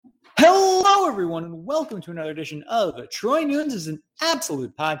Hello, everyone, and welcome to another edition of Troy Nunes is an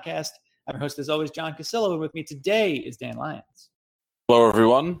Absolute Podcast. I'm your host, as always, John Casillo, and with me today is Dan Lyons. Hello,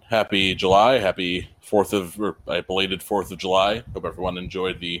 everyone. Happy July. Happy belated 4th of July. Hope everyone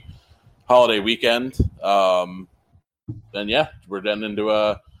enjoyed the holiday weekend. And yeah, we're getting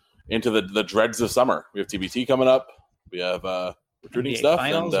into the dreads of summer. We have TBT coming up. We have recruiting NBA stuff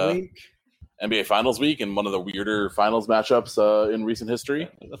Finals and week. NBA Finals week and one of the weirder finals matchups in recent history.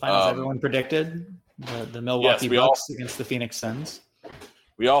 The finals everyone predicted, the Milwaukee Bucks against the Phoenix Suns.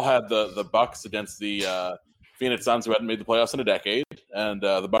 We all had the Bucks against the Phoenix Suns, who hadn't made the playoffs in a decade, and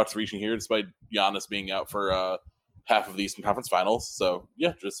the Bucks reaching here despite Giannis being out for half of the Eastern Conference Finals. So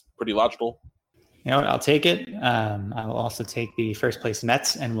yeah, just pretty logical. You know what? I'll take it. I will also take the first place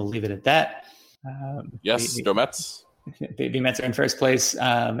Mets, and we'll leave it at that. Go Mets. The Mets are in first place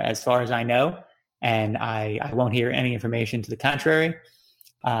as far as I know, and I won't hear any information to the contrary.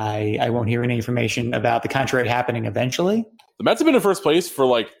 I won't hear any information about the contrary happening eventually. The Mets have been in first place for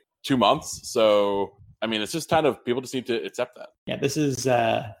like 2 months, so I mean, it's just kind of people just need to accept that. Yeah, this is.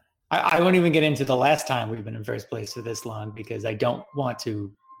 I won't even get into the last time we've been in first place for this long because I don't want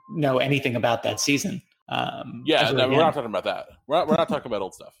to know anything about that season. We're not talking about that. We're not talking about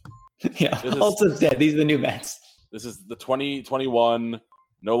old stuff. Yeah, old stuff's dead. These are the new Mets. This is the 2021,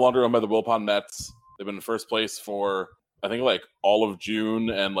 no longer owned by the Wilpon Mets. They've been in first place for, I think, like all of June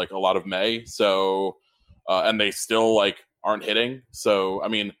and like a lot of May. So, and they still like aren't hitting. So, I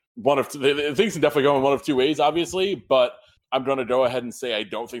mean, things can definitely go in one of two ways, obviously. But I'm going to go ahead and say I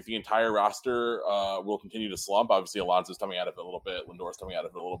don't think the entire roster will continue to slump. Obviously, Alonso's coming out of it a little bit. Lindor's coming out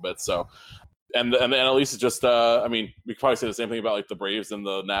of it a little bit. So, and at least it's just, I mean, we could probably say the same thing about like the Braves and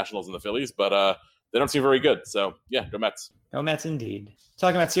the Nationals and the Phillies, but they don't seem very good. So, yeah, go Mets. Go Mets indeed.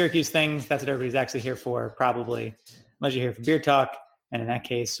 Talking about Syracuse things, that's what everybody's actually here for, probably. Unless you're here for beer talk. And in that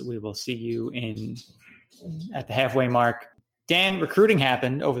case, we will see you at the halfway mark. Dan, recruiting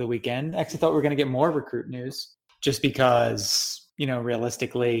happened over the weekend. I actually thought we were going to get more recruit news just because,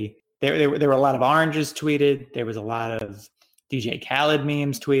 realistically, there were a lot of oranges tweeted. There was a lot of DJ Khaled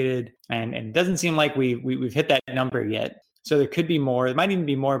memes tweeted. And it doesn't seem like we've hit that number yet. So there could be more. There might even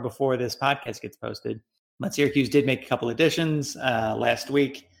be more before this podcast gets posted. But Syracuse did make a couple additions last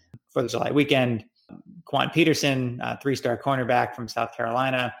week for the July weekend. Quan Peterson, 3-star cornerback from South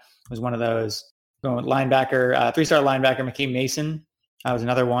Carolina, was one of those. Going with linebacker, 3-star linebacker Makeem Mason was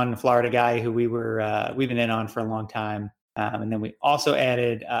another one, Florida guy who we've been in on for a long time. And then we also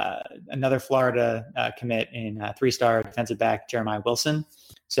added another Florida commit in 3-star defensive back Jeremiah Wilson.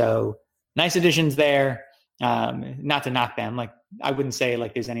 So nice additions there. Not to knock them, like I wouldn't say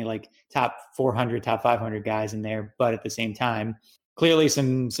like there's any like top 400, top 500 guys in there, but at the same time, clearly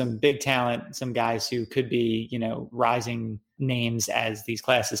some big talent, some guys who could be, rising names as these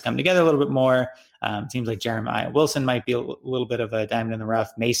classes come together a little bit more. Seems like Jeremiah Wilson might be a little bit of a diamond in the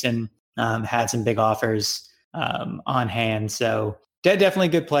rough. Mason had some big offers on hand. So definitely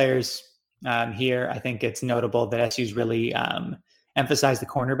good players here. I think it's notable that SU's really emphasize the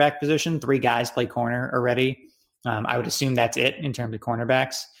cornerback position. 3 guys play corner already. I would assume that's it in terms of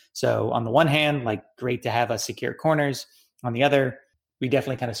cornerbacks. So on the one hand, like great to have us secure corners. On the other, we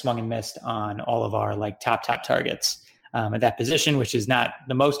definitely kind of swung and missed on all of our like top targets at that position, which is not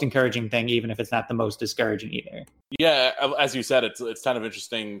the most encouraging thing, even if it's not the most discouraging either. Yeah, as you said, it's kind of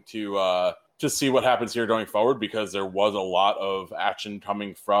interesting to just see what happens here going forward because there was a lot of action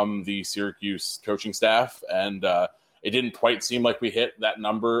coming from the Syracuse coaching staff and it didn't quite seem like we hit that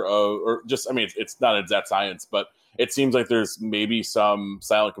number it's not an exact science, but it seems like there's maybe some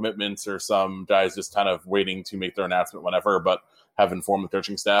silent commitments or some guys just kind of waiting to make their announcement whenever, but have informed the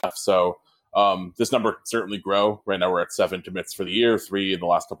coaching staff. So this number could certainly grow. Right now we're at 7 commits for the year, 3 in the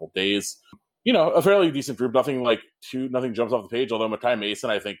last couple of days. A fairly decent group. Nothing jumps off the page, although Makai Mason,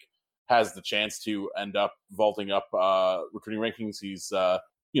 I think, has the chance to end up vaulting up recruiting rankings. He's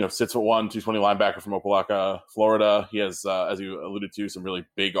 6'1", 220 linebacker from Opelika, Florida. He has, as you alluded to, some really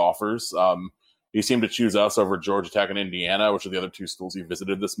big offers. He seemed to choose us over Georgia Tech and Indiana, which are the other 2 schools he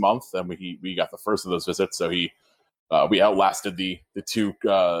visited this month, and we got the first of those visits. So we outlasted the 2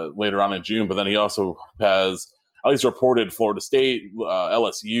 later on in June. But then he also has at least reported Florida State,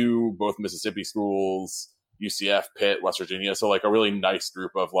 LSU, both Mississippi schools, UCF, Pitt, West Virginia. So like a really nice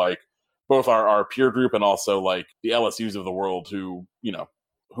group of like both our peer group and also like the LSUs of the world who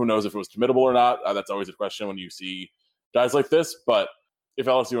who knows if it was committable or not. That's always a question when you see guys like this. But if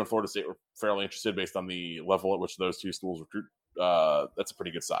LSU and Florida State were fairly interested based on the level at which those 2 schools recruit that's a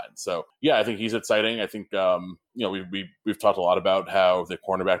pretty good sign. So yeah, I think he's exciting. I think we've talked a lot about how the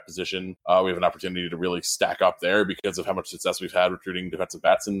cornerback position, we have an opportunity to really stack up there because of how much success we've had recruiting defensive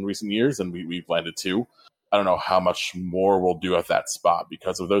backs in recent years, and we've landed 2. I don't know how much more we'll do at that spot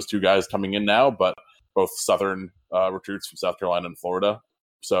because of those 2 guys coming in now, but both Southern recruits from South Carolina and Florida.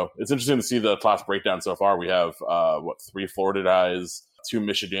 So it's interesting to see the class breakdown so far. We have 3 Florida guys, 2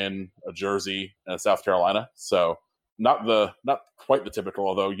 Michigan, a Jersey, and a South Carolina. So not quite the typical,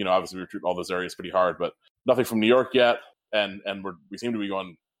 although, obviously we recruit all those areas pretty hard, but nothing from New York yet. And we seem to be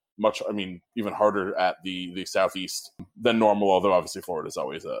going even harder at the Southeast than normal, although obviously Florida is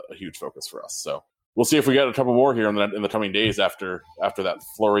always a huge focus for us. So we'll see if we get a couple more here in the coming days after that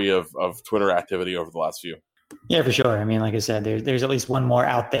flurry of Twitter activity over the last few. Yeah, for sure. I mean, like I said, there's at least one more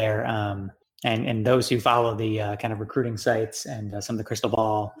out there. And those who follow the kind of recruiting sites and some of the crystal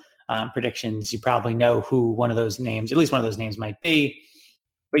ball predictions, you probably know who one of those names, at least one of those names might be.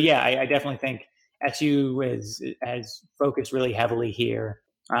 But yeah, I definitely think SU has focused really heavily here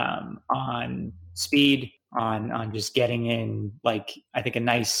on speed, on just getting in, like, I think a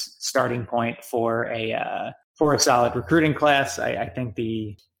nice starting point for a solid recruiting class. I think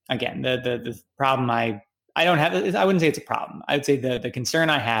the problem I don't have, I wouldn't say it's a problem. I would say the concern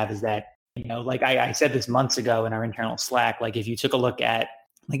I have is that, like I said this months ago in our internal Slack, like if you took a look at,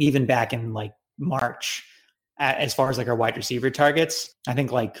 like even back in like March, as far as like our wide receiver targets, I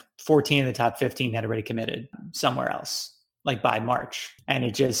think like 14 of the top 15 had already committed somewhere else, like by March.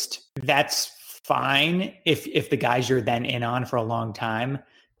 And that's fine if the guys you're then in on for a long time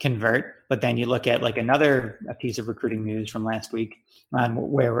convert. But then you look at like a piece of recruiting news from last week,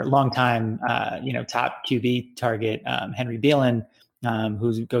 where a long time, top QB target, Henry Beelan,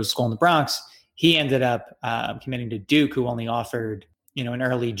 who goes to school in the Bronx, he ended up committing to Duke, who only offered, in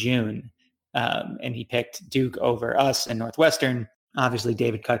early June. And he picked Duke over us and Northwestern. Obviously,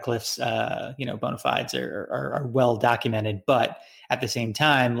 David Cutcliffe's, bona fides are well documented. But at the same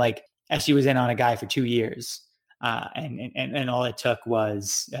time, like SU was in on a guy for 2 years. And all it took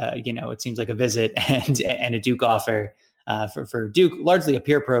was, it seems like a visit and a Duke offer for Duke, largely a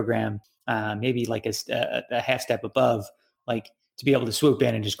peer program, maybe like a half step above, like to be able to swoop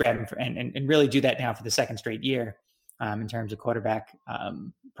in and just grab him and really do that now for the second straight year in terms of quarterback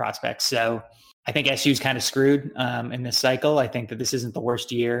prospects. So I think SU's kind of screwed in this cycle. I think that this isn't the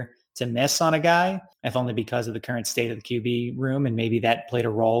worst year to miss on a guy, if only because of the current state of the QB room, and maybe that played a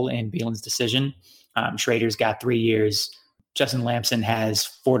role in Beelan's decision. Schrader's got 3 years. Justin Lamson has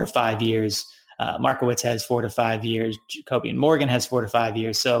 4 to 5 years. Markowitz has 4 to 5 years. Jacoby and Morgan has 4 to 5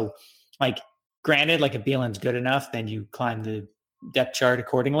 years. So, like, granted, like if Beelan's good enough, then you climb the depth chart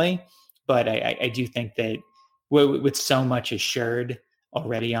accordingly. But I do think that with so much assured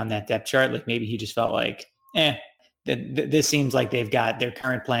already on that depth chart, like maybe he just felt like, this seems like they've got their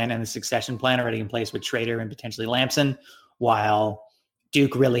current plan and the succession plan already in place with Schrader and potentially Lamson, while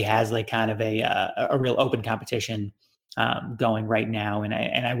Duke really has like kind of a real open competition going right now. And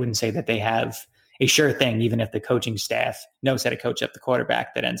I wouldn't say that they have a sure thing, even if the coaching staff knows how to coach up the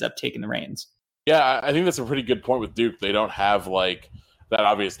quarterback that ends up taking the reins. Yeah, I think that's a pretty good point with Duke. They don't have like that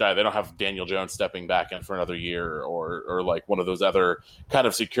obvious guy. They don't have Daniel Jones stepping back in for another year or like one of those other kind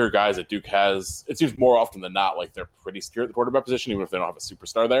of secure guys that Duke has. It seems more often than not like they're pretty secure at the quarterback position, even if they don't have a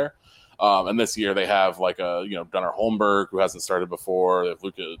superstar there. And this year they have like Gunnar Holmberg, who hasn't started before. They have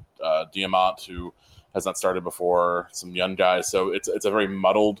Luca Diamant, who has not started before, some young guys. So it's a very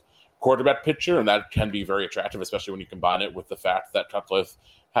muddled quarterback picture, and that can be very attractive, especially when you combine it with the fact that Cutcliffe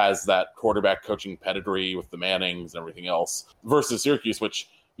has that quarterback coaching pedigree with the Mannings and everything else, versus Syracuse, which,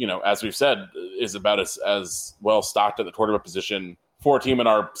 as we've said, is about as well stocked at the quarterback position for a team in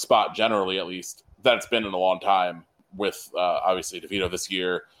our spot generally, at least, that it's been in a long time, with obviously DeVito this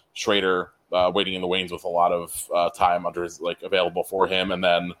year, Schrader waiting in the wings with a lot of time under his, available for him, and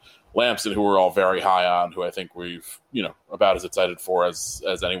then Lamson, who we're all very high on, who I think we've about as excited for as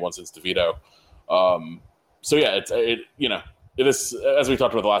anyone since DeVito. So yeah, it is, as we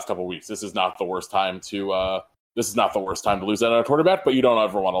talked about the last couple of weeks, this is not the worst time to lose out on a quarterback, but you don't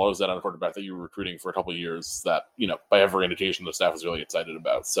ever want to lose out on a quarterback that you were recruiting for a couple of years that, by every indication the staff is really excited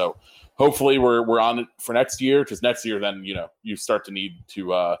about. So hopefully we're on it for next year, because next year then, you start to need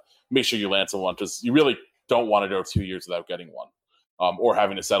to make sure you land someone, because you really don't want to go 2 years without getting one. Or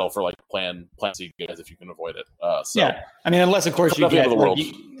having to settle for plan C guys if you can avoid it. Yeah, I mean, unless of course you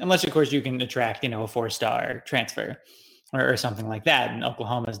can attract, a 4-star transfer or something like that. And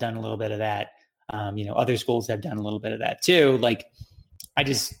Oklahoma's done a little bit of that. Other schools have done a little bit of that too. Like,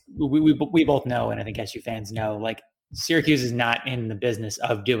 we both know, and I think SU fans know, like Syracuse is not in the business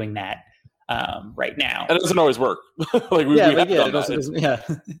of doing that. right now. And it doesn't always work. Like we have done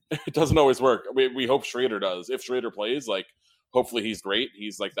that. It doesn't always work. We hope Schrader does. If Schrader plays, like hopefully he's great.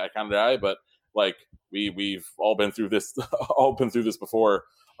 He's like that kind of guy. But like we've all been through this, before.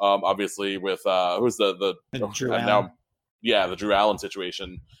 Obviously with who's the Drew Allen. The Drew Allen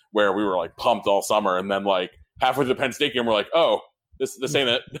situation where we were like pumped all summer, and then like halfway through the Penn State game, we're like, oh, this ain't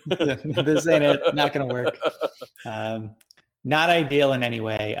it. This ain't it. Not going to work. Not ideal in any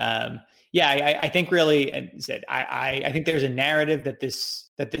way. I think really, I think there's a narrative that this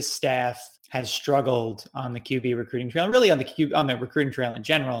staff has struggled on the QB recruiting trail, and really on the recruiting trail in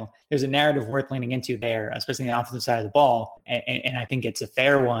general. There's a narrative worth leaning into there, especially on the offensive side of the ball, and I think it's a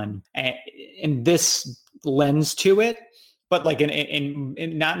fair one. And this lends to it, but like in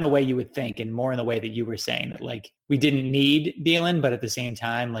not in the way you would think, and more in the way that you were saying that like we didn't need Thielen, but at the same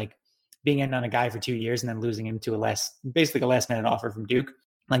time, like being in on a guy for 2 years and then losing him to basically a last minute offer from Duke.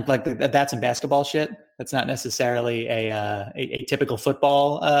 Like that's some basketball shit. That's not necessarily a typical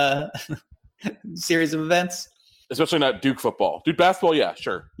football series of events. Especially not Duke football. Duke basketball, yeah,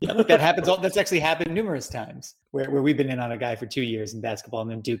 sure. Yeah, that happens. That's actually happened numerous times where we've been in on a guy for 2 years in basketball,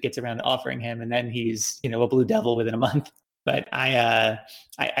 and then Duke gets around to offering him, and then he's a Blue Devil within a month. But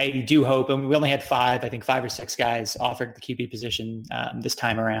I do hope, and we only had 5 or 6 guys offered the QB position this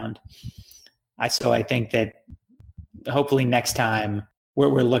time around. So I think that hopefully next time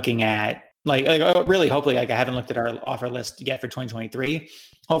we're looking at hopefully I haven't looked at our offer list yet for 2023.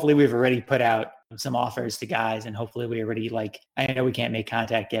 Hopefully we've already put out some offers to guys, and hopefully we already I know we can't make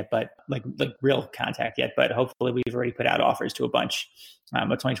contact yet, but like real contact yet, but hopefully we've already put out offers to a bunch of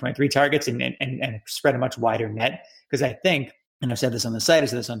 2023 targets and spread a much wider net. Because I think, and I've said this on the site, I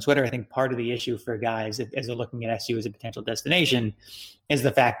said this on Twitter, I think part of the issue for guys as they're looking at SU as a potential destination is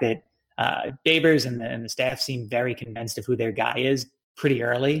the fact that Babers and the staff seem very convinced of who their guy is pretty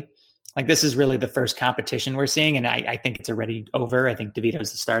early. Like this is really the first competition we're seeing, and I think it's already over. I think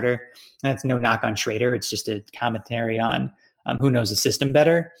DeVito's the starter, and that's no knock on Schrader. It's just a commentary on who knows the system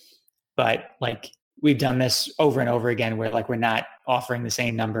better. But like we've done this over and over again, where like we're not offering the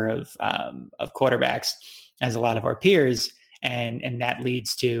same number of quarterbacks as a lot of our peers, and that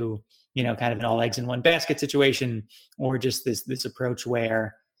leads to kind of an all eggs in one basket situation, or just this approach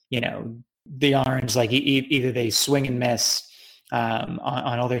where the Orange either they swing and miss on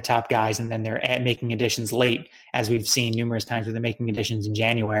all their top guys, and then they're making additions late, as we've seen numerous times where they're making additions in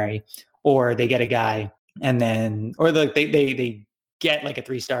January, or they get a guy and then, or they get like a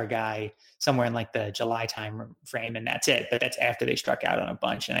 3-star guy somewhere in like the July time frame, and that's it. But that's after they struck out on a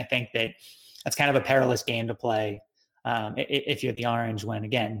bunch. And I think that's kind of a perilous game to play if you're the Orange, when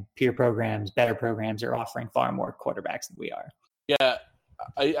again, peer programs, better programs are offering far more quarterbacks than we are. Yeah.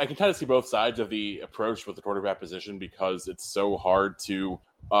 I can kind of see both sides of the approach with the quarterback position, because it's so hard to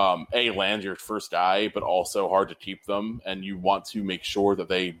land your first guy, but also hard to keep them. And you want to make sure that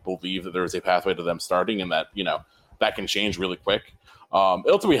they believe that there is a pathway to them starting, and that, that can change really quick.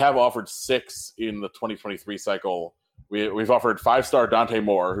 We have offered 6 in the 2023 cycle. We've offered 5-star Dante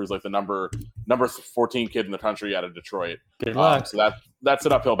Moore, who's like the number 14 kid in the country out of Detroit. Good luck. So that's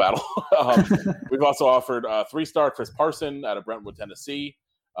an uphill battle. We've also offered 3-star Chris Parson out of Brentwood, Tennessee,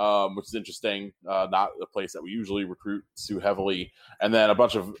 which is interesting. Not a place that we usually recruit too heavily. And then a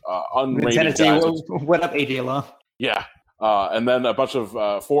bunch of unrated Tennessee, guys. What up, AJ Law? Yeah. And then a bunch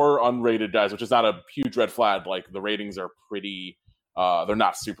of 4 unrated guys, which is not a huge red flag. Like the ratings are pretty... they're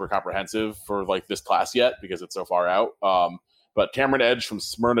not super comprehensive for like this class yet because it's so far out. But Cameron Edge from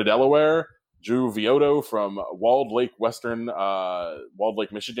Smyrna, Delaware, Drew Vioto from Walled Lake,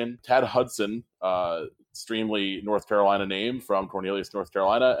 Michigan, Tad Hudson, extremely North Carolina name, from Cornelius, North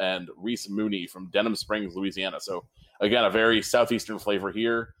Carolina, and Reese Mooney from Denham Springs, Louisiana. So again, a very southeastern flavor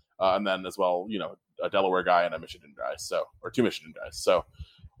here, and then as well, a Delaware guy and a Michigan guy, or 2 Michigan guys. So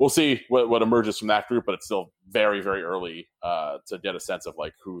we'll see what emerges from that group, but it's still very, very early to get a sense of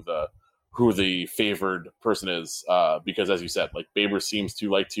like who the favored person is, because as you said, like Babers seems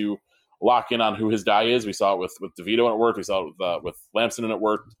to like to lock in on who his guy is. We saw it with DeVito and it worked. We saw it with Lamson and it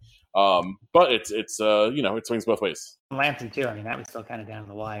worked. But it's it swings both ways. Lamson too. I mean, that was still kind of down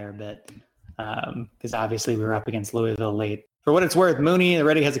the wire, but because obviously we were up against Louisville late. For what it's worth, Mooney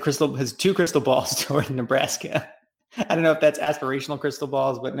already has 2 crystal balls toward Nebraska. I don't know if that's aspirational crystal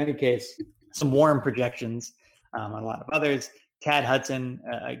balls, but in any case, some warm projections on a lot of others. Tad Hudson,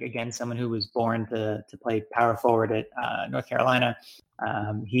 again, someone who was born to play power forward at North Carolina.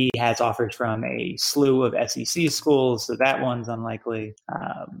 He has offers from a slew of SEC schools, so that one's unlikely.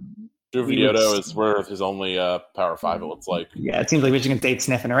 Drew Vioto is worth his only Power 5, it looks like. Yeah, it seems like Michigan State's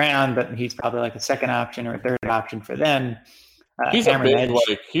sniffing around, but he's probably like a second option or a third option for them. He's Cameron a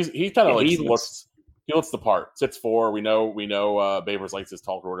big, Edge. he kind of he looks the part. 6'4". We know Babers likes his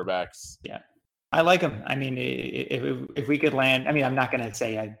tall quarterbacks. Yeah. I like him. I mean, if we could land, I mean, I'm not going to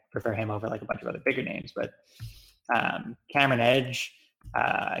say I prefer him over like a bunch of other bigger names, but Cameron Edge,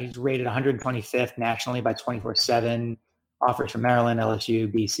 he's rated 125th nationally by 24/7. Offers from Maryland,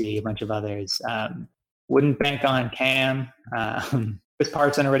 LSU, BC, a bunch of others. Wouldn't bank on Cam. Chris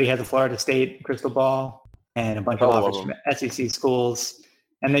Parson already has a Florida State crystal ball and a bunch of offers from SEC schools.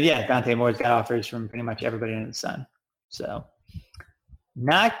 And then, Dante Moore's got offers from pretty much everybody under the sun. So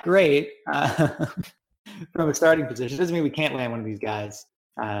not great from a starting position. Doesn't mean we can't land one of these guys.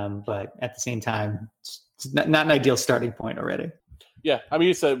 But at the same time, it's not an ideal starting point already. Yeah, I mean,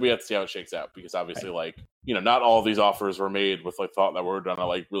 you said we have to see how it shakes out because obviously, right. Not all of these offers were made with thought that we're gonna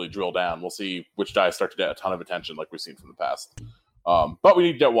really drill down. We'll see which guys start to get a ton of attention, like we've seen from the past. But we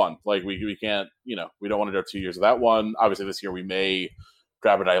need to get one. We can't, we don't want to go 2 years without one. Obviously, this year we may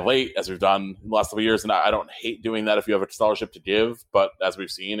grab a guy late, as we've done in the last couple of years, and I don't hate doing that if you have a scholarship to give. But as we've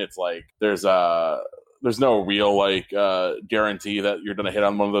seen, it's there's no real guarantee that you're going to hit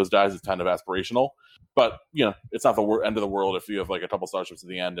on one of those guys. It's kind of aspirational. But, it's not the end of the world if you have a couple scholarships at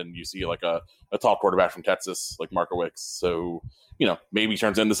the end and you see a tall quarterback from Texas like Markowicz. So, maybe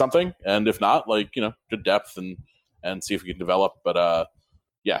turns into something. And if not, good depth and see if we can develop. But,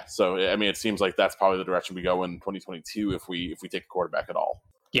 so, I mean, it seems like that's probably the direction we go in 2022 if we take a quarterback at all.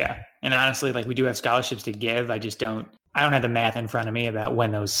 Yeah. And honestly, we do have scholarships to give. I don't have the math in front of me about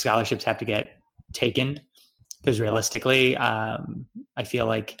when those scholarships have to get taken. Because realistically, I feel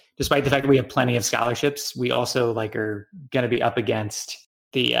like despite the fact that we have plenty of scholarships, we also are going to be up against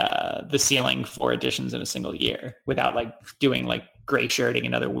the ceiling for additions in a single year without doing gray shirting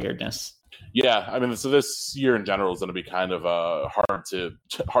and other weirdness. Yeah, I mean, so this year in general is going to be kind of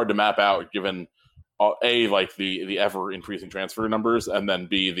hard to map out, given A, the ever increasing transfer numbers, and then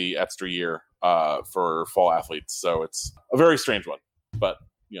B, the extra year for fall athletes. So it's a very strange one, but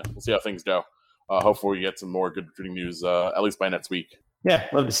we'll see how things go. Hopefully we get some more good recruiting news, at least by next week. Yeah,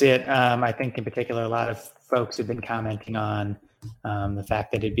 love to see it. I think in particular, a lot of folks have been commenting on the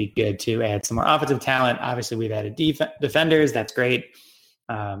fact that it'd be good to add some more offensive talent. Obviously, we've added defenders. That's great.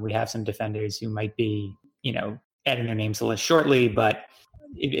 We have some defenders who might be, adding their names to the list shortly, but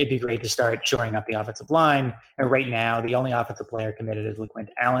it'd be great to start shoring up the offensive line. And right now, the only offensive player committed is LeQuint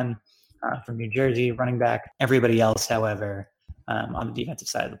Allen from New Jersey, running back. Everybody else, however, on the defensive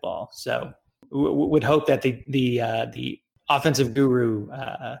side of the ball. So would hope that the offensive guru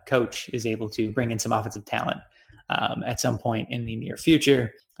coach is able to bring in some offensive talent at some point in the near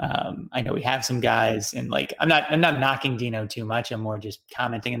future. I know we have some guys, and I'm not knocking Dino too much. I'm more just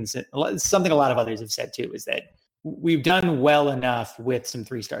commenting, and something a lot of others have said too is that we've done well enough with some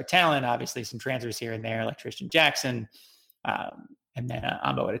 3-star talent. Obviously, some transfers here and there, like Tristan Jackson, and then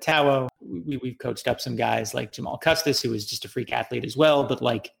Ambo Adetawo. We've coached up some guys like Jamal Custis, who is just a freak athlete as well, but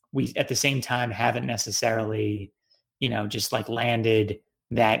we at the same time haven't necessarily, just landed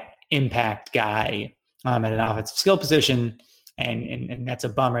that impact guy at an offensive skill position. And that's a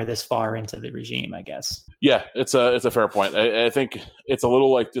bummer this far into the regime, I guess. Yeah, it's a fair point. I think it's a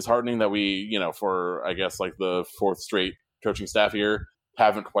little disheartening that we, for I guess the 4th straight coaching staff here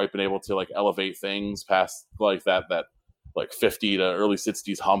haven't quite been able to elevate things past that 50 to early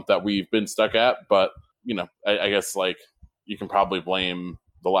 60s hump that we've been stuck at. But, I guess you can probably blame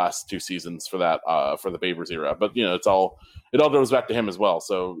the last 2 seasons for that, for the Babers era. But, it all goes back to him as well.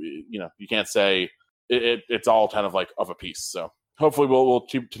 So, you can't say it's all kind of of a piece. So hopefully we'll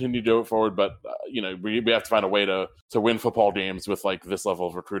continue to do it forward. But, we have to find a way to win football games with this level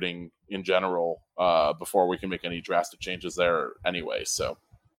of recruiting in general before we can make any drastic changes there anyway. So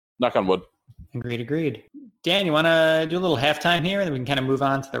knock on wood. Agreed. Dan, you want to do a little halftime here, and then we can kind of move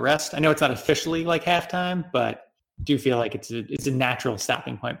on to the rest? I know it's not officially halftime, but I do feel like it's a natural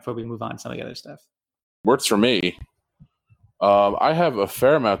stopping point before we move on to some of the other stuff. Works for me. I have a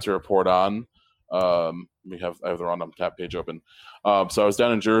fair amount to report on. I have the Rondom Tap page open. So I was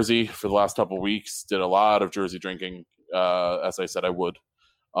down in Jersey for the last couple of weeks. Did a lot of Jersey drinking, as I said I would.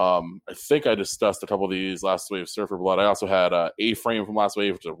 I think I discussed a couple of these Last Wave Surfer Blood. I also had A-Frame from Last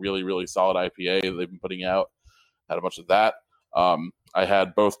Wave, which is a really, really solid IPA that they've been putting out. Had a bunch of that. I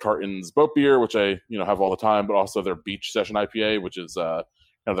had both Carton's Boat Beer, which I have all the time, but also their Beach Session IPA, which is kind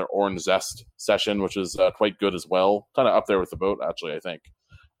of their Orange Zest session, which is quite good as well. Kind of up there with the Boat, actually, I think.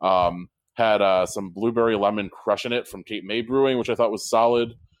 Had some Blueberry Lemon Crushing It from Cape May Brewing, which I thought was solid.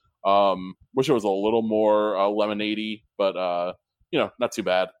 Wish it was a little more lemonade-y, but not too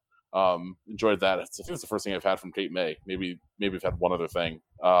bad. Enjoyed that. I think it's the first thing I've had from Cape May. Maybe I've had one other thing.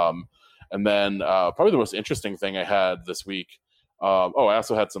 And then probably the most interesting thing I had this week. I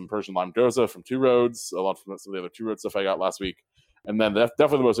also had some Persian lime doza from Two Roads, along with some of the other Two Roads stuff I got last week. And then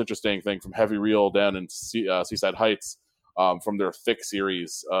definitely the most interesting thing from Heavy Reel down in Seaside Heights, from their thick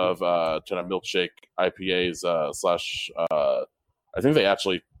series of kind of milkshake IPAs I think they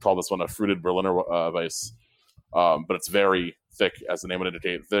actually call this one a fruited Berliner Weiss, but it's very thick, as the name would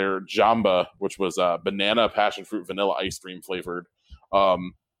indicate. Their Jamba, which was banana, passion fruit, vanilla ice cream flavored.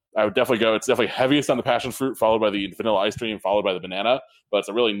 I would definitely go. It's definitely heaviest on the passion fruit, followed by the vanilla ice cream, followed by the banana. But it's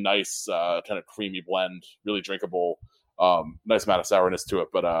a really nice kind of creamy blend, really drinkable. Nice amount of sourness to it,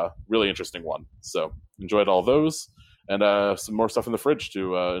 but really interesting one. So enjoyed all those, and some more stuff in the fridge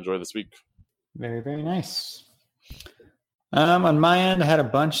to enjoy this week. Very, very nice. On my end, I had a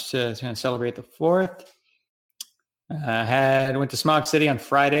bunch to kind of celebrate the 4th. Went to Smog City on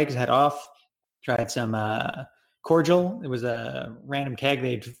Friday because I had off. Tried some cordial. It was a random keg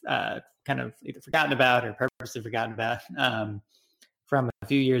they'd kind of either forgotten about or purposely forgotten about from a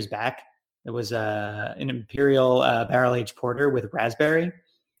few years back. It was an imperial barrel-aged porter with raspberry.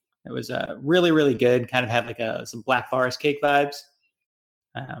 It was really, really good. Kind of had like some Black Forest cake vibes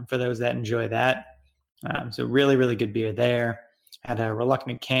for those that enjoy that. So really, really good beer there. Had a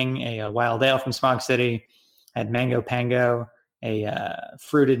Reluctant King, a wild ale from Smog City. Had Mango Pango, a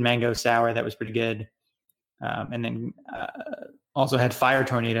fruited mango sour that was pretty good. And then also had Fire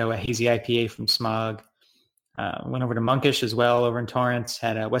Tornado, a hazy IPA from Smog. Went over to Monkish as well over in Torrance.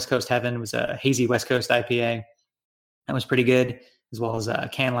 Had a West Coast Heaven, was a hazy West Coast IPA. That was pretty good, as well as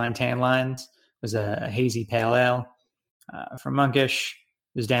Can Lime Tan Lines, was a hazy pale ale from Monkish.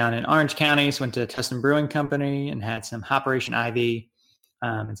 Was down in Orange County, so went to Tustin Brewing Company and had some Operation Ivy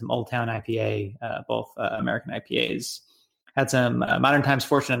and some Old Town IPA, both American IPAs. Had some Modern Times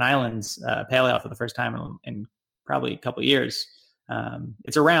Fortunate Islands pale ale for the first time in probably a couple of years.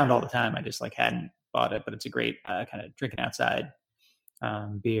 It's around all the time. I just hadn't bought it, but it's a great kind of drinking outside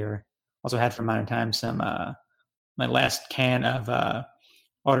beer. Also had from Modern Times some my last can of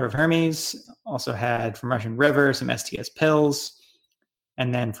Order of Hermes. Also had from Russian River some STS Pills.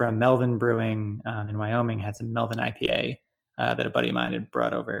 And then from Melvin Brewing in Wyoming, had some Melvin IPA that a buddy of mine had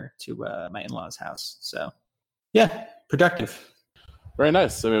brought over to my in-laws' house. So, yeah, productive. Very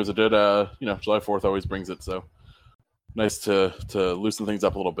nice. I mean, it was a good, July 4th always brings it. So nice to loosen things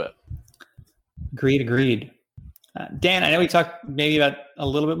up a little bit. Agreed. Dan, I know we talked maybe about a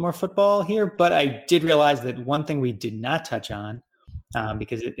little bit more football here, but I did realize that one thing we did not touch on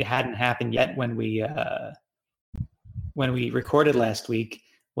because it hadn't happened yet when we recorded last week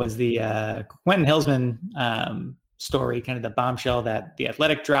was the Quentin Hillsman story, kind of the bombshell that The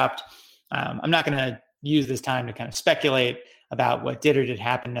Athletic dropped. I'm not going to use this time to kind of speculate about what did or did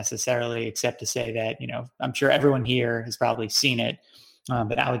happen necessarily, except to say that, I'm sure everyone here has probably seen it,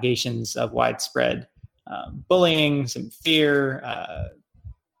 but allegations of widespread bullying, some fear,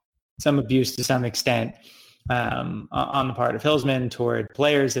 some abuse to some extent on the part of Hillsman toward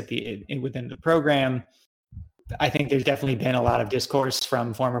players within the program. I think there's definitely been a lot of discourse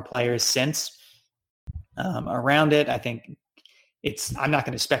from former players since around it. I think I'm not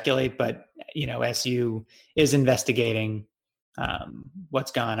going to speculate, but, SU is investigating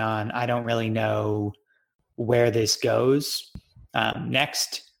what's gone on. I don't really know where this goes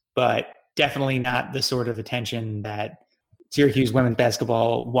next, but definitely not the sort of attention that Syracuse women's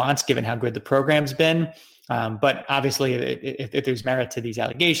basketball wants, given how good the program's been. But obviously, if there's merit to these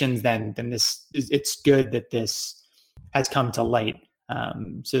allegations, then it's good that this has come to light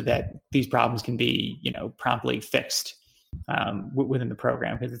so that these problems can be, promptly fixed within the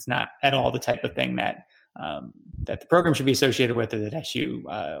program, because it's not at all the type of thing that the program should be associated with, or that SU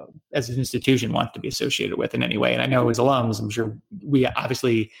as an institution wants to be associated with in any way. And I know as alums, I'm sure we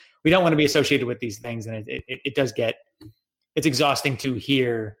don't want to be associated with these things, and it does it's exhausting to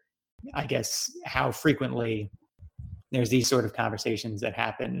hear, I guess, how frequently there's these sort of conversations that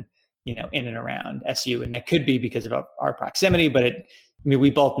happen, in and around SU. And that could be because of our proximity, but we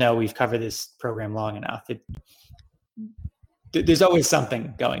both know we've covered this program long enough. There's always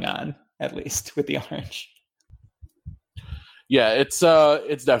something going on, at least with the Orange. Yeah, it's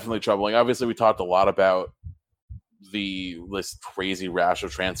definitely troubling. Obviously, we talked a lot about this crazy rash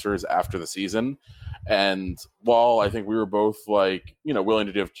of transfers after the season. And while I think we were both willing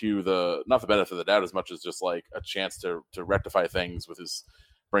to give Q not the benefit of the doubt as much as just a chance to rectify things with his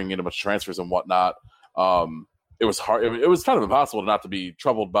bringing in a bunch of transfers and whatnot, it was hard. It was kind of impossible not to be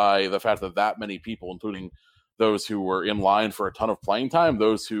troubled by the fact that many people, including those who were in line for a ton of playing time,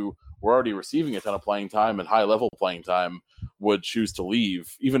 those who were already receiving a ton of playing time and high level playing time, would choose to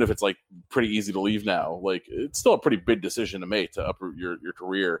leave, even if it's pretty easy to leave now. It's still a pretty big decision to make to uproot your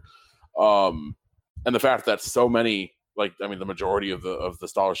career. And the fact that so many, the majority of the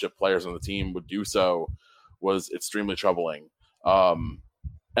scholarship players on the team would do so was extremely troubling.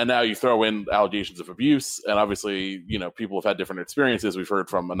 And now you throw in allegations of abuse, and obviously, people have had different experiences. We've heard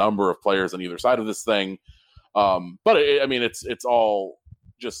from a number of players on either side of this thing. But it's all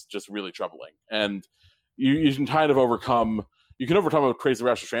just really troubling. And you can kind of overcome a crazy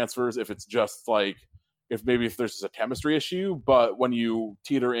rush of transfers if it's just if there's just a chemistry issue. But when you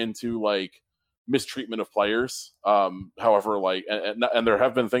teeter into mistreatment of players, however, and there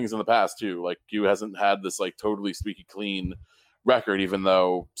have been things in the past too. Q hasn't had this totally squeaky clean record, even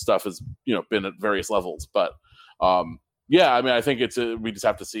though stuff has been at various levels. But I think we just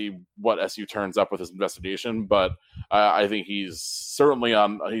have to see what SU turns up with his investigation. But I think he's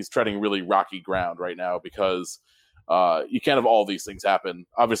treading really rocky ground right now, because you can't have all these things happen.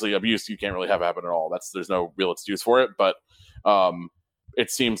 Obviously, abuse you can't really have happen at all. There's no real excuse for it. But it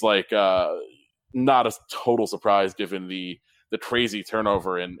seems like not a total surprise given the crazy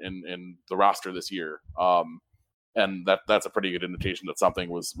turnover in the roster this year. And that's a pretty good indication that something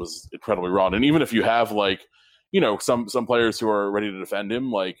was incredibly wrong. And even if you have some players who are ready to defend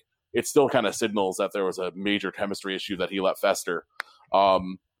him, it still kind of signals that there was a major chemistry issue that he let fester.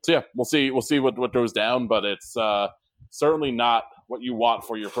 So yeah, we'll see what goes down, but it's certainly not what you want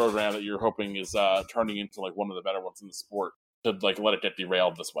for your program that you're hoping is turning into one of the better ones in the sport, to let it get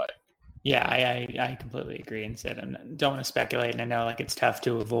derailed this way. Yeah, I completely agree, and said I don't want to speculate, and I know it's tough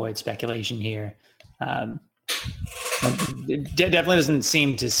to avoid speculation here. It definitely doesn't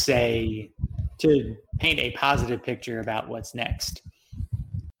seem to paint a positive picture about what's next.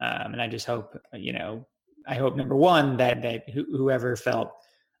 And I just hope, I hope, number one, that whoever felt,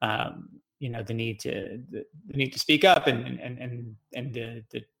 the need to speak up and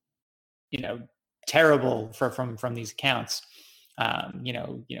the terrible from these accounts,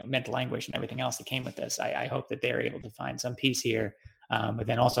 mental anguish and everything else that came with this. I hope that they're able to find some peace here. But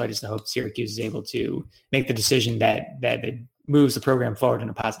then also I just hope Syracuse is able to make the decision that moves the program forward in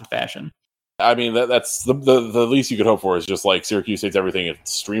a positive fashion. I mean, that's the least you could hope for, is just Syracuse takes everything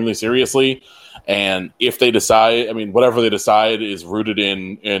extremely seriously. And if they decide, whatever they decide is rooted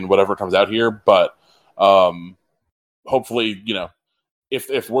in whatever comes out here. But hopefully,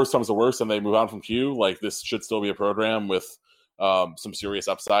 if worse comes to worse and they move on from Q, this should still be a program with some serious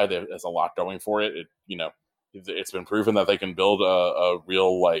upside. There's a lot going for it. It's been proven that they can build a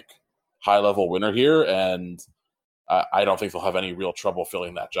real high level winner here, and I don't think they'll have any real trouble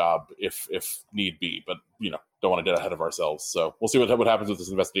filling that job if need be. But don't want to get ahead of ourselves. So we'll see what happens with this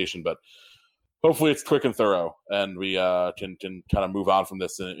investigation. But hopefully it's quick and thorough, and we can kind of move on from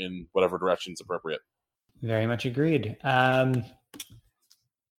this in whatever direction is appropriate. Very much agreed. So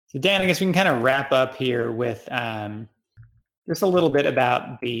Dan, I guess we can kind of wrap up here with just a little bit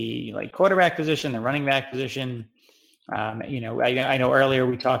about the quarterback position, the running back position. I know earlier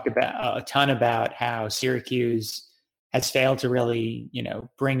we talked about a ton about how Syracuse has failed to really,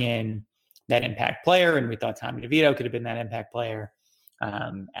 bring in that impact player, and we thought Tommy DeVito could have been that impact player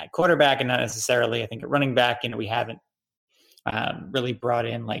at quarterback, and not necessarily, I think, at running back. We haven't really brought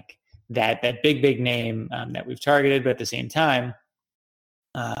in that big name that we've targeted, but at the same time,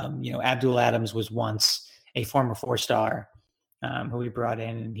 Abdul Adams was once a former 4-star. Who we brought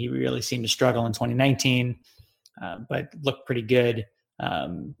in, and he really seemed to struggle in 2019, but looked pretty good,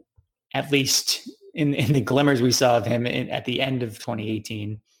 at least in the glimmers we saw of him at the end of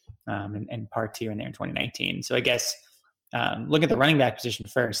 2018, and part two in there in 2019. So I guess look at the running back position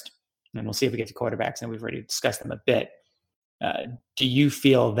first, and we'll see if we get to quarterbacks, and we've already discussed them a bit. Do you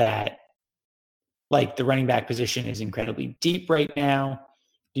feel that the running back position is incredibly deep right now?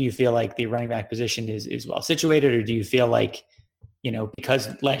 Do you feel like the running back position is well situated, or do you feel because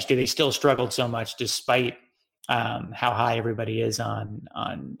last year they still struggled so much despite how high everybody is on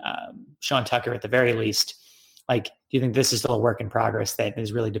Sean Tucker at the very least, do you think this is still a work in progress that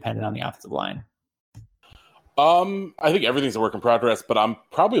is really dependent on the offensive line? I think everything's a work in progress, but I'm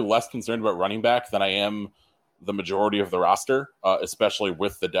probably less concerned about running back than I am the majority of the roster, especially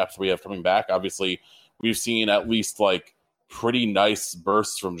with the depth we have coming back. Obviously, we've seen at least pretty nice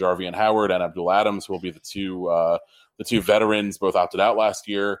bursts from Jarvian Howard and Abdul Adams, who will be the two veterans, both opted out last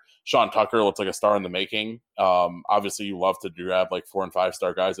year. Sean Tucker looks like a star in the making. Obviously, you love to grab 4 and 5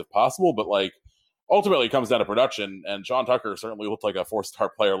 star guys if possible, but ultimately it comes down to production. And Sean Tucker certainly looked like a 4-star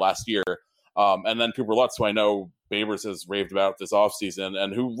player last year. And then Cooper Lutz, who I know Babers has raved about this offseason,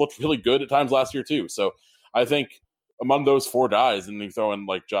 and who looked really good at times last year too. So I think among those 4 guys, and you throw in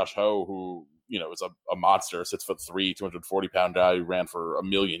Josh Ho, who is a monster, 6'3", 240-pound guy who ran for 1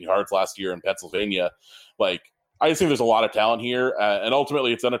 million yards last year in Pennsylvania. I just think there's a lot of talent here, and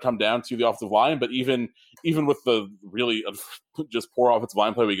ultimately it's going to come down to the offensive line. But even with the really just poor offensive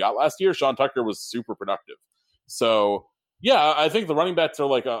line play we got last year, Sean Tucker was super productive. So yeah, I think the running backs are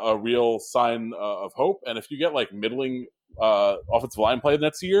like a real sign of hope. And if you get like middling offensive line play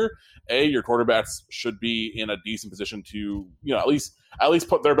next year, your quarterbacks should be in a decent position to at least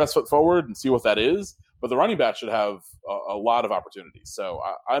put their best foot forward and see what that is. But the running back should have a lot of opportunities. So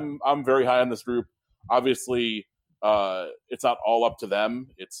I'm very high on this group. Obviously, it's not all up to them.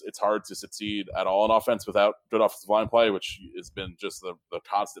 It's hard to succeed at all in offense without good offensive line play, which has been just the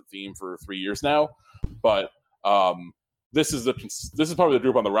constant theme for 3 years now. But this is probably the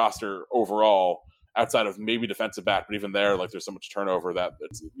group on the roster overall, outside of maybe defensive back, but even there, like there's so much turnover that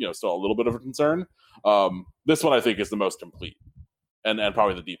it's still a little bit of a concern. This one I think is the most complete and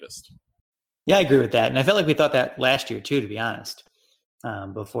probably the deepest. Yeah, I agree with that. And I felt like we thought that last year too, to be honest,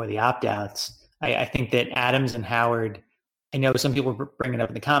 before the opt-outs. I think that Adams and Howard, I know some people bring it up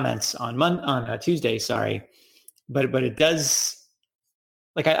in the comments on Tuesday, but it does,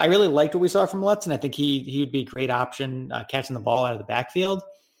 like, I really liked what we saw from Lutz, and I think he would be a great option catching the ball out of the backfield.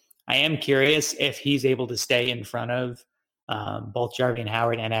 I am curious if he's able to stay in front of both Jarvian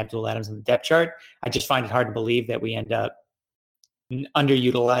Howard and Abdul Adams in the depth chart. I just find it hard to believe that we end up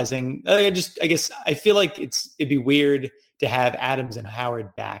underutilizing. I guess I feel like it'd be weird to have Adams and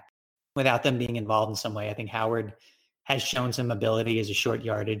Howard back without them being involved in some way. I think Howard has shown some ability as a short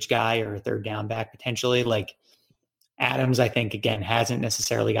yardage guy or a third down back potentially. Like Adams, I think, again, hasn't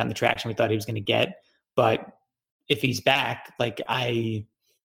necessarily gotten the traction we thought he was going to get. But if he's back, like I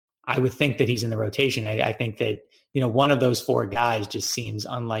would think that he's in the rotation. I think that, one of those 4 guys just seems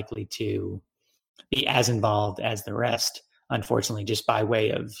unlikely to be as involved as the rest, unfortunately, just by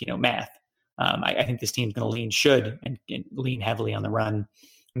way of, math. I think this team's going to lean heavily on the run.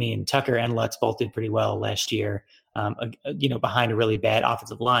 I mean, Tucker and Lutz both did pretty well last year, behind a really bad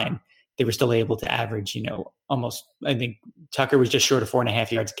offensive line. They were still able to average, almost, I think Tucker was just short of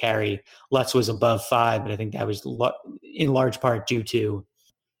 4.5 yards a carry. Lutz was above 5, but I think that was in large part due to,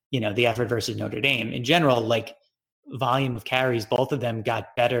 the effort versus Notre Dame. In general, like volume of carries, both of them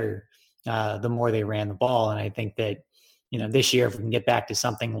got better the more they ran the ball. And I think that, this year, if we can get back to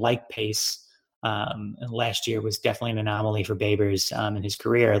something like pace, and last year was definitely an anomaly for Babers in his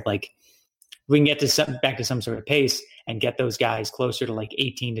career. Like we can get back to some sort of pace and get those guys closer to like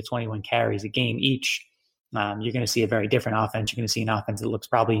 18 to 21 carries a game each. You're going to see a very different offense. You're going to see an offense that looks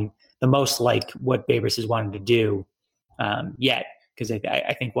probably the most like what Babers has wanted to do yet. Because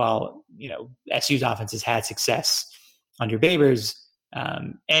I think while SU's offense has had success under Babers,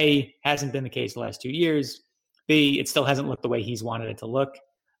 A, hasn't been the case the last 2 years. B, it still hasn't looked the way he's wanted it to look.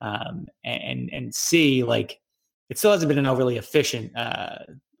 And C, like it still hasn't been an overly efficient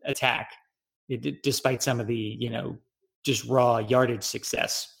attack, despite some of the just raw yardage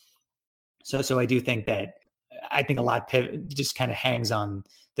success. So I do think that a lot just kind of hangs on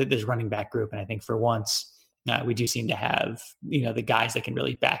this running back group, and I think for once we do seem to have the guys that can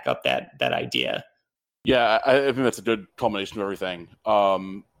really back up that idea. Yeah, I think that's a good culmination of everything.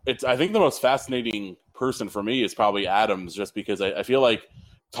 I think the most fascinating person for me is probably Adams, just because I feel like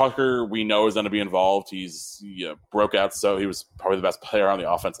Tucker, we know, is going to be involved. He's broke out, so he was probably the best player on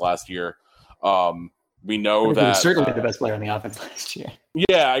the offense last year. We know that he was certainly the best player on the offense last year.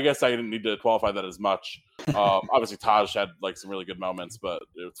 Yeah, I guess I didn't need to qualify that as much. Obviously, Taj had like some really good moments, but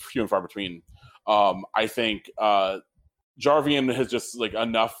it was few and far between. I think Jarvian has just like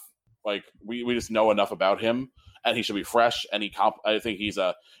enough. Like we just know enough about him, and he should be fresh. And I think he's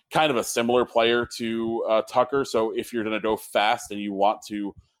a kind of a similar player to Tucker. So if you're going to go fast and you want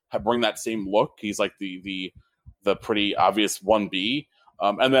to bring that same look, he's like the pretty obvious 1B.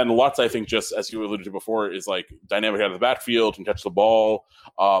 And then Lutz, I think, just as you alluded to before, is like dynamic out of the backfield, can catch the ball,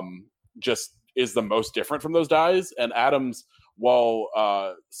 just is the most different from those guys. And Adams,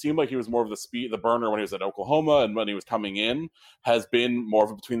 while seemed like he was more of the burner when he was at Oklahoma and when he was coming in, has been more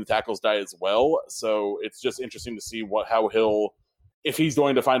of a between the tackles guy as well. So it's just interesting to see if he's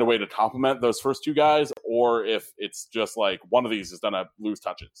going to find a way to complement those first 2 guys, or if it's just like one of these is going to lose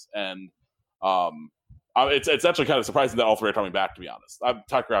touches. And it's actually kind of surprising that all 3 are coming back, to be honest.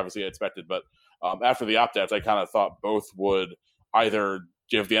 Tucker, obviously, I expected, but after the opt-outs, I kind of thought both would either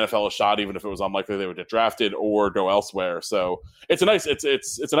give the NFL a shot, even if it was unlikely they would get drafted, or go elsewhere. So it's a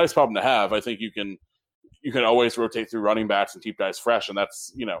nice problem to have. I think you can always rotate through running backs and keep guys fresh, and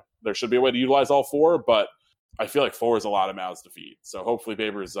that's there should be a way to utilize all 4, but I feel like 4 is a lot of mouths to feed. So hopefully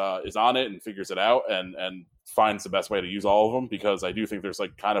Babers is on it and figures it out and finds the best way to use all of them, because I do think there's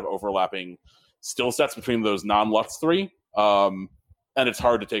like kind of overlapping skill sets between those non-Lutz 3. and it's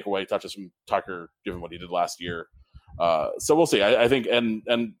hard to take away touches from Tucker given what he did last year. So we'll see. I think,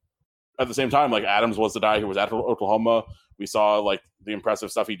 and at the same time, like Adams was the guy who was at Oklahoma. We saw like the impressive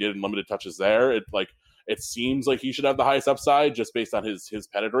stuff he did in limited touches there. It seems like he should have the highest upside just based on his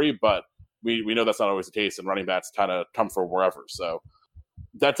pedigree, but we know that's not always the case, and running backs kind of come from wherever. So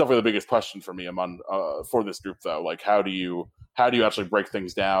that's definitely the biggest question for me among for this group, though. Like, how do you actually break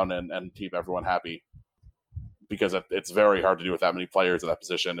things down and keep everyone happy? Because it's very hard to do with that many players at that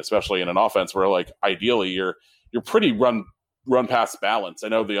position, especially in an offense where, like, ideally you're pretty run past balance. I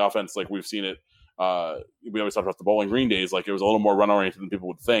know the offense, like we've seen it. We always talk about the Bowling Green days, like it was a little more run oriented than people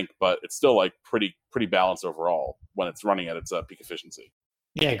would think, but it's still like pretty balanced overall when it's running at its peak efficiency.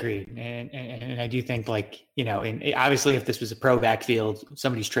 Yeah, agreed. And I do think, like, you know, obviously if this was a pro backfield,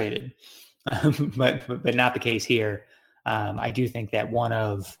 somebody's traded, but not the case here. I do think that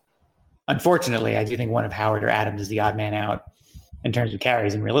unfortunately, I do think one of Howard or Adams is the odd man out in terms of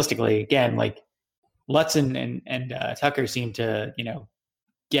carries. And realistically, again, like Lutz and Tucker seem to, you know,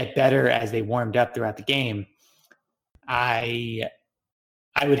 get better as they warmed up throughout the game. I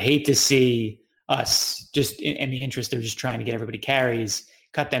would hate to see us just in the interest of just trying to get everybody carries,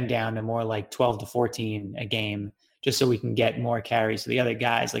 cut them down to more like 12 to 14 a game, just so we can get more carries to the other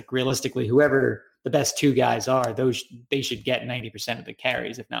guys. Like realistically, whoever the best two guys are, they should get 90% of the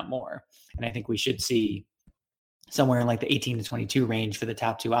carries, if not more. And I think we should see somewhere in like the 18 to 22 range for the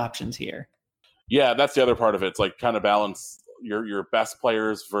top two options here. Yeah, that's the other part of it. It's like kind of balance your best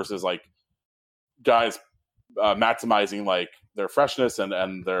players versus like guys maximizing like their freshness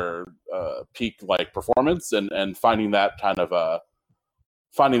and their peak like performance, and finding that kind of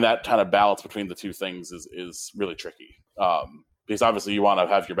balance between the two things is really tricky. Because obviously you want to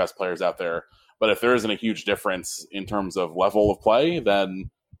have your best players out there, but if there isn't a huge difference in terms of level of play,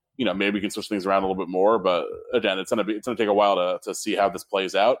 then, you know, maybe we can switch things around a little bit more. But again, it's gonna take a while to see how this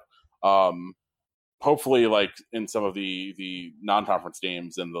plays out. Hopefully, like in some of the non-conference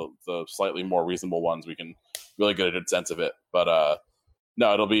games and the slightly more reasonable ones, we can really get a good sense of it. But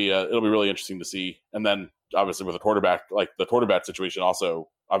no, it'll be really interesting to see. And then obviously with the quarterback situation, also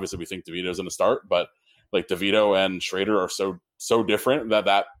obviously we think DeVito's going to start, but like DeVito and Schrader are so different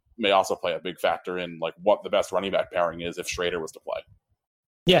that may also play a big factor in like what the best running back pairing is if Schrader was to play.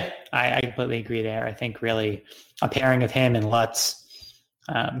 Yeah, I completely agree there. I think really a pairing of him and Lutz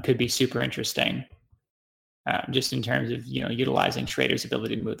could be super interesting. Just in terms of, you know, utilizing Schrader's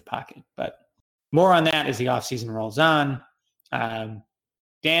ability to move the pocket. But more on that as the offseason rolls on.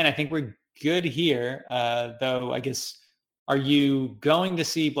 Dan, I think we're good here, though I guess, are you going to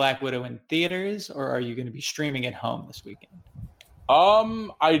see Black Widow in theaters, or are you going to be streaming at home this weekend?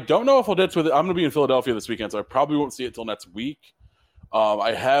 I don't know if I'll get to it. I'm going to be in Philadelphia this weekend, so I probably won't see it till next week.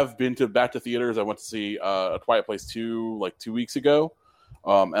 I have been back to theaters. I went to see A Quiet Place 2 like 2 weeks ago,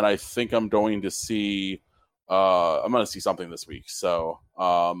 and I think I'm going to see something this week. So,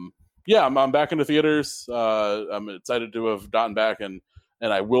 yeah, I'm back into theaters. I'm excited to have gotten back, and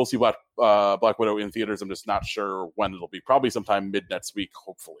I will see Black Widow in theaters. I'm just not sure when it'll be. Probably sometime mid next week,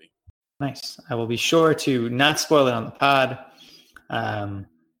 hopefully. Nice. I will be sure to not spoil it on the pod.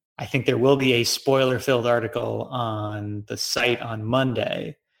 I think there will be a spoiler-filled article on the site on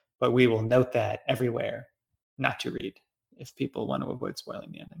Monday, but we will note that everywhere not to read if people want to avoid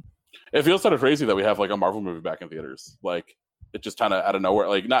spoiling the ending. It feels kind of crazy that we have like a Marvel movie back in theaters. Like it just kind of out of nowhere,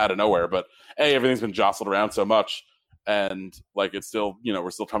 like not out of nowhere, but everything's been jostled around so much, and like it's still, you know,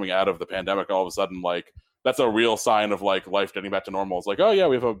 we're still coming out of the pandemic. All of a sudden, like that's a real sign of like life getting back to normal. It's like, oh yeah,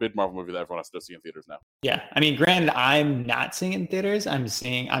 we have a big Marvel movie that everyone has to see in theaters now. Yeah, I mean, granted, I'm not seeing it in theaters. I'm just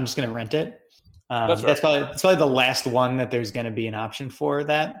going to rent it. That's probably the last one that there's going to be an option for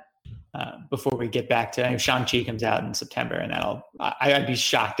that. Before we get back to, Shang-Chi comes out in September, and I'd be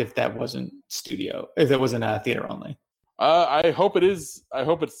shocked if that wasn't theater only. I hope it is. I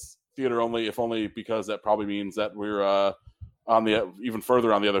hope it's theater only, if only because that probably means that we're on the even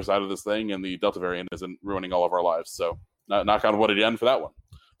further on the other side of this thing, and the Delta variant isn't ruining all of our lives. So, knock on wood again for that one.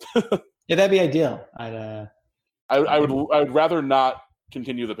 Yeah, that'd be ideal. I would rather not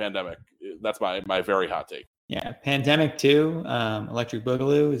continue the pandemic. That's my very hot take. Yeah, Pandemic 2, Electric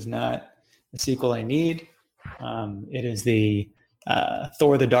Boogaloo is not the sequel I need. It is the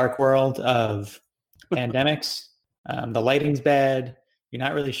Thor the Dark World of pandemics. The lighting's bad. You're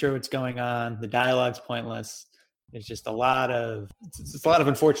not really sure what's going on. The dialogue's pointless. There's just a lot of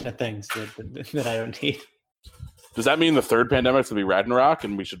unfortunate things that I don't need. Does that mean the third pandemic's going to be Ragnarok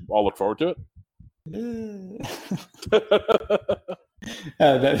and we should all look forward to it? Then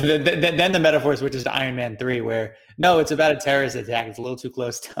the metaphor switches to Iron Man 3, where no, it's about a terrorist attack. It's a little too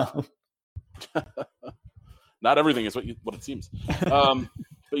close to home. not everything is what it seems.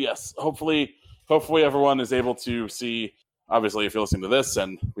 But yes, hopefully everyone is able to see. Obviously, if you're listening to this,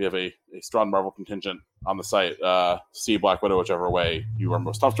 and we have a strong Marvel contingent on the site, see Black Widow whichever way you are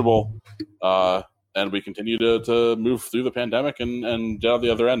most comfortable, and we continue to move through the pandemic and get out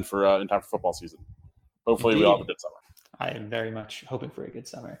the other end for in time for football season. Hopefully, we all have a good summer. I am very much hoping for a good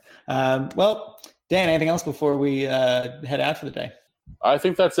summer. Well, Dan, anything else before we head out for the day? I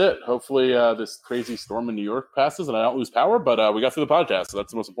think that's it. Hopefully, this crazy storm in New York passes and I don't lose power, but we got through the podcast, so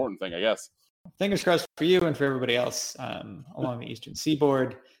that's the most important thing, I guess. Fingers crossed for you and for everybody else along the Eastern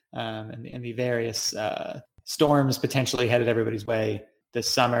Seaboard and the various storms potentially headed everybody's way this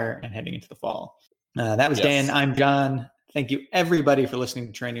summer and heading into the fall. That was Dan. I'm John. Thank you, everybody, for listening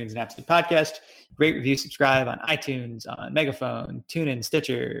to Trey Noon's An Absolute Podcast. Rate, review, subscribe on iTunes, on Megaphone, TuneIn,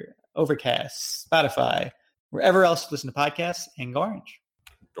 Stitcher, Overcast, Spotify, wherever else you listen to podcasts, and go Orange.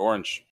 Orange.